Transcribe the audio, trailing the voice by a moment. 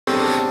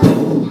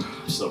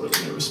I'm still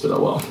really nervous, but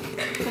oh well.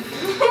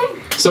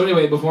 So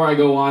anyway, before I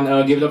go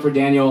on, give it up for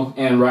Daniel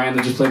and Ryan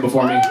that just played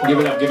before me. Give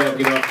it up, give it up,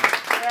 give it up.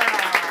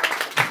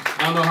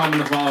 I don't know how I'm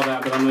going to follow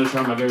that, but I'm going to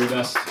try my very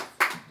best.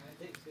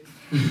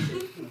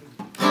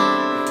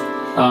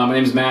 My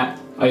name's Matt.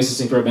 I used to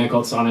sing for a band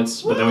called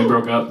Sonnets, but then we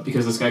broke up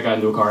because this guy got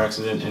into a car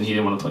accident and he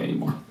didn't want to play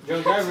anymore.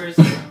 Drunk drivers.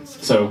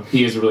 So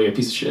he is really a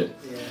piece of shit.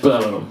 Yeah. But I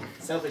love him.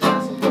 Selfish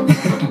asshole.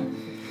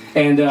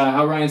 And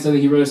how Ryan said that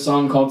he wrote a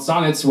song called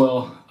Sonnets,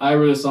 well, I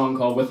wrote a song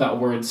called Without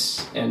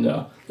Words, and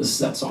this is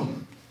that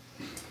song.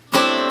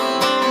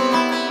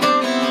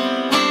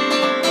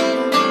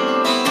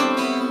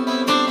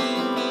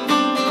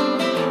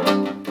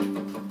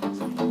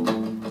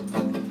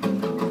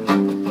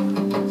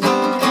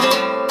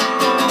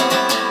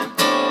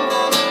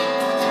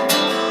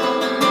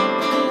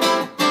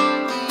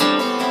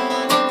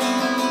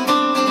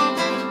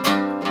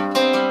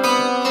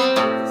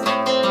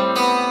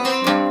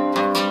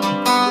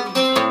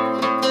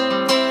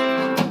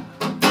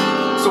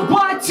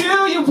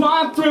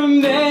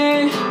 From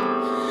me,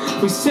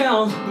 please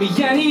tell me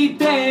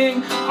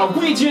anything. Are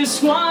we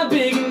just one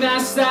big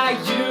mess that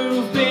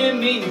you've been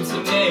meaning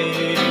to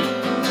make?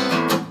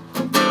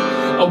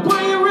 Or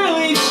were you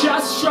really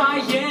just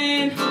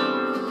trying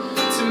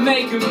to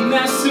make a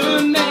mess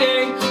of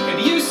me?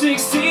 Maybe you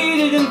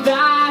succeeded in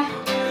that.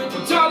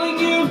 Well, darling,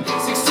 you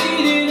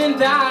succeeded in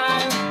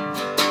that.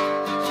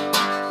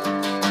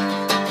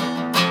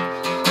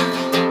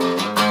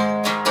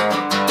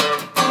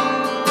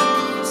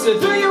 So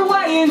threw your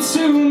way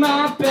into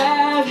my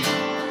bed,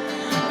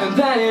 and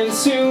then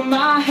into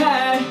my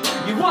head.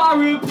 You are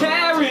a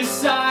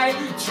parasite,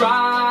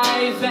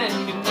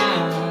 driving me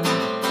mad.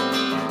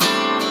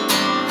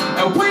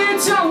 And when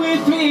you're done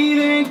with me,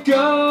 then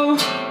go,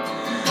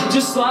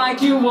 just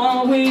like you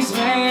always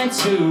meant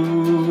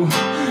to.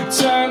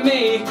 Turn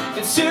me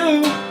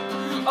into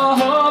a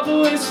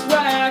hopeless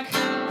wreck.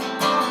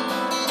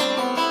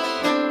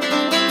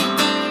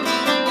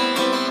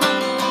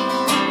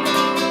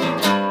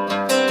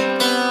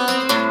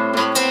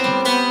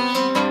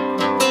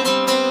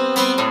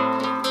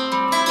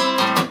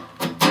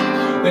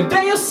 And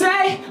then you'll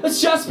say, let's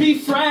just be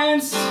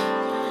friends.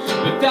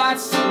 But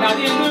that's not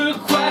in the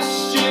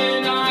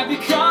question. I've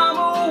become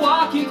a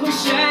walking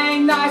cliche.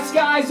 Nice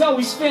guys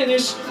always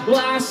finish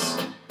last.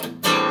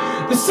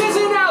 This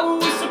isn't how it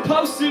was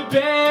supposed to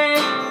be.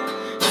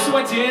 So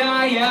why did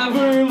I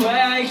ever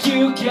let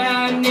you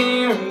get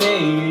near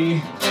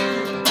me?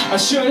 I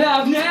should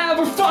have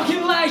never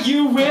fucking let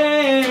you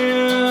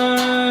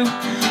in.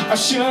 I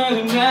should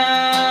have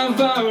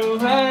never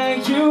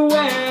let you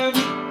in.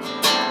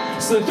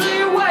 Slip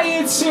your way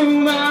into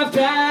my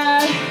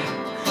bed,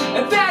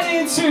 and then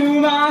into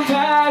my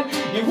head.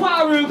 You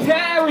are a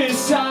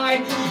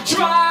parasite,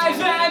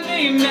 driving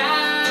me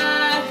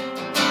mad.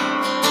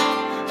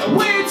 And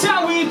when you're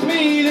done with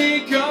me,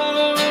 then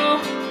go,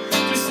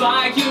 just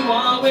like you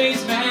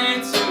always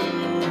meant to.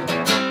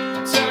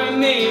 Turn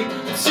me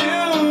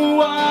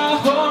into a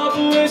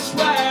hopeless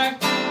wreck.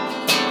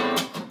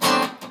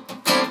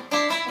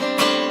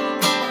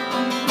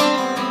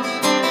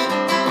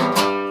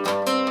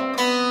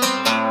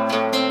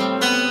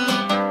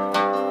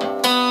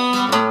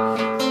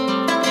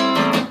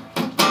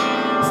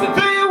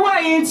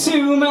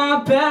 Into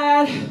my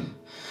bed,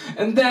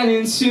 and then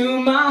into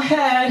my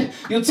head.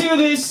 You'll do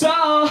this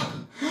all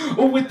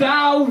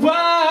without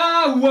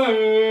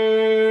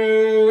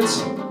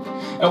words.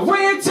 And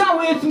when you're done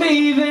with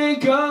me, then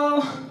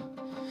go,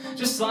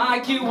 just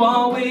like you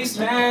always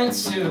meant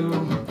to.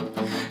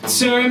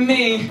 Turn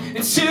me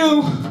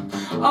into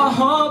a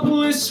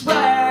hopeless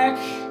wreck.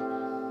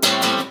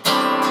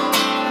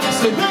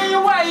 So bring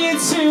your way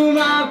into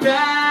my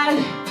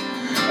bed,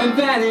 and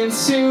then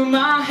into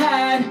my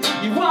head.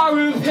 You are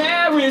a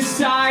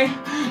parasite,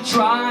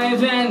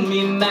 driving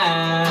me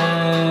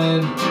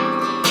mad.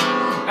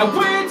 And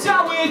when you're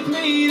done with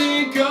me,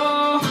 then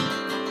go,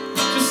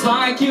 just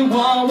like you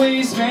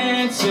always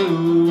meant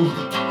to.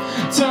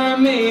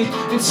 Turn me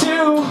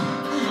into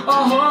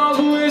a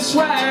hopeless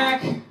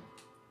wreck.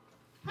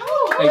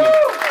 Thank you.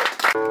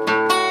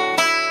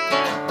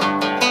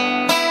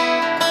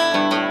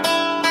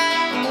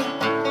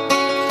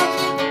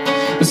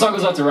 This song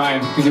goes out to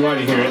Ryan, because you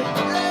already hear it.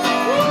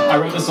 I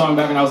wrote this song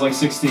back when I was like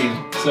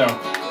 16, so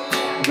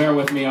bear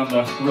with me on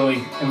the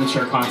really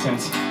immature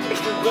content.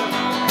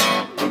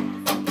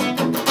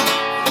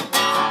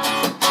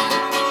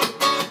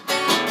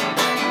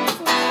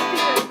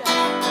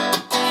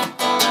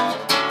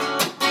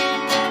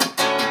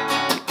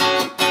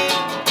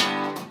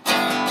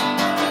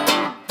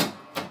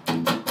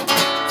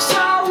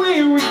 So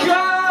here we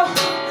go,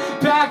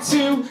 back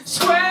to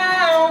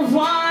square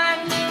one.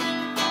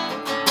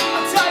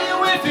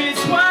 If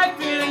it's worth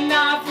it or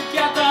not,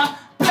 forget the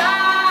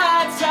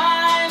bad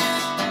times.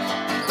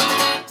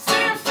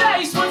 See your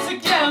face once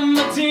again,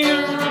 my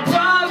dear, I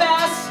promise.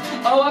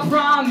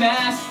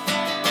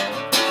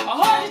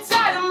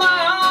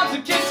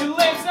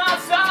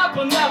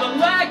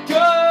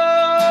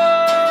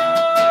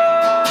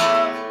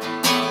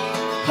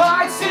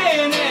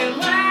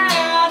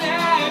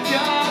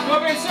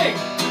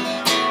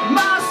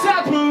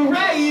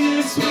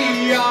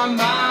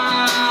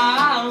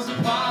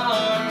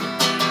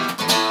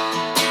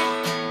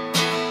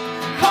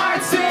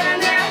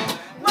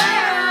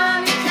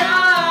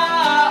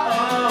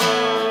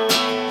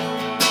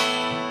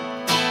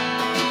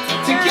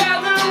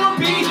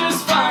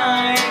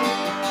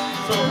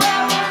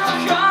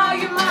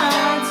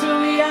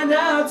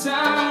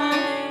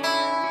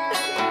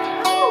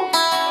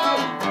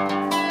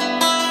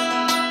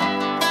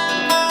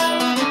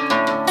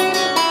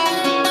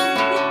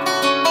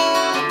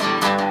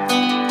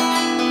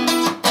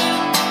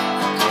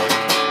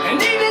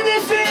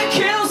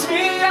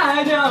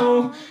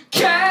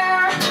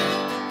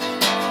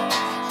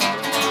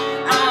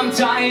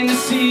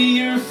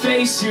 see your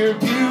face, you're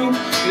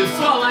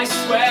beautiful, I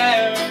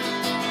swear.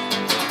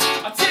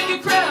 I'll take a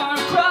crowd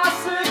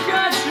across the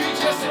country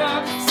just to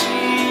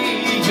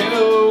see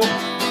you.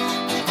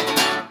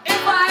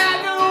 If I had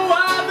no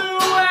other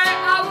way,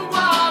 I would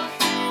walk.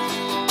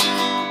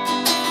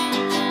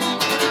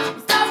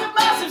 This doesn't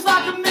must seem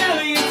like a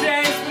million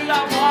days, but I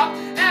walk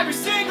every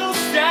single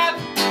step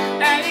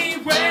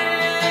anyway.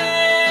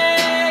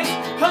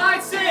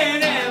 Hearts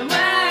in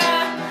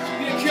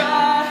Atlanta,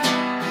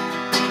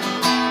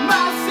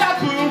 my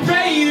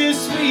separators,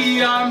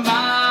 we are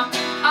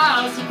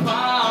miles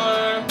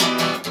apart.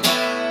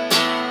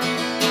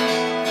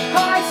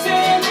 Hearts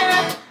in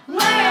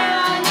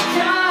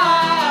Atlanta,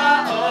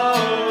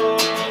 oh.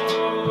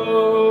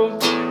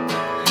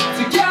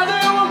 Together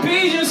we'll be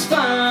just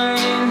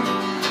fine.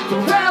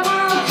 Forever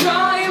I'll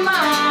call you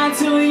mine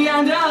till the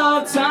end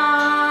of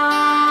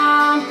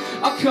time.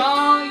 I'll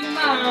call you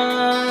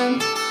mine.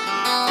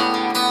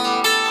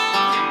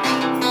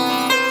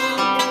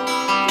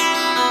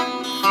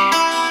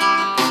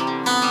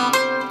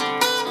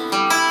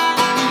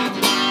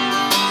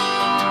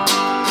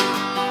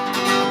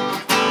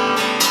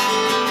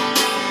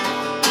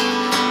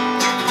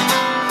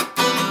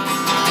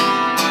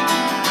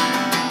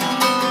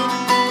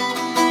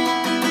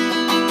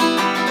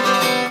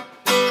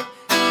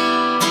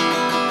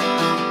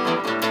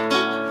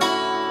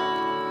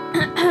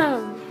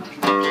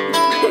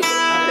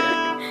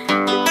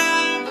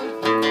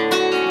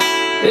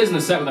 It isn't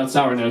a set without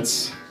sour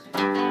notes.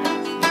 Thank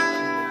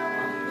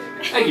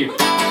you.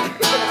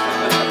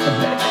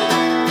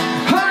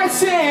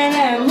 Hearts in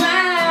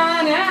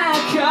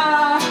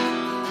Atlanta.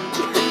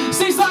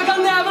 Seems like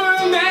I'll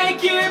never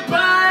make it, but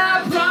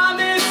I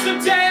promise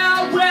someday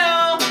I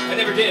will. I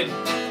never did.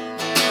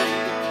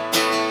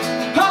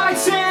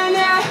 Hearts in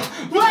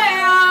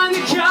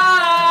Atlanta.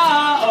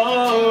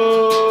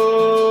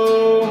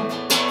 Oh.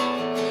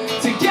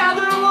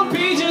 Together we'll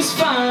be just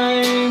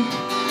fine.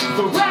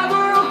 Forever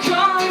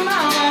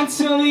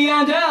till the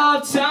end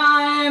of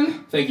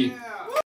time. Thank you.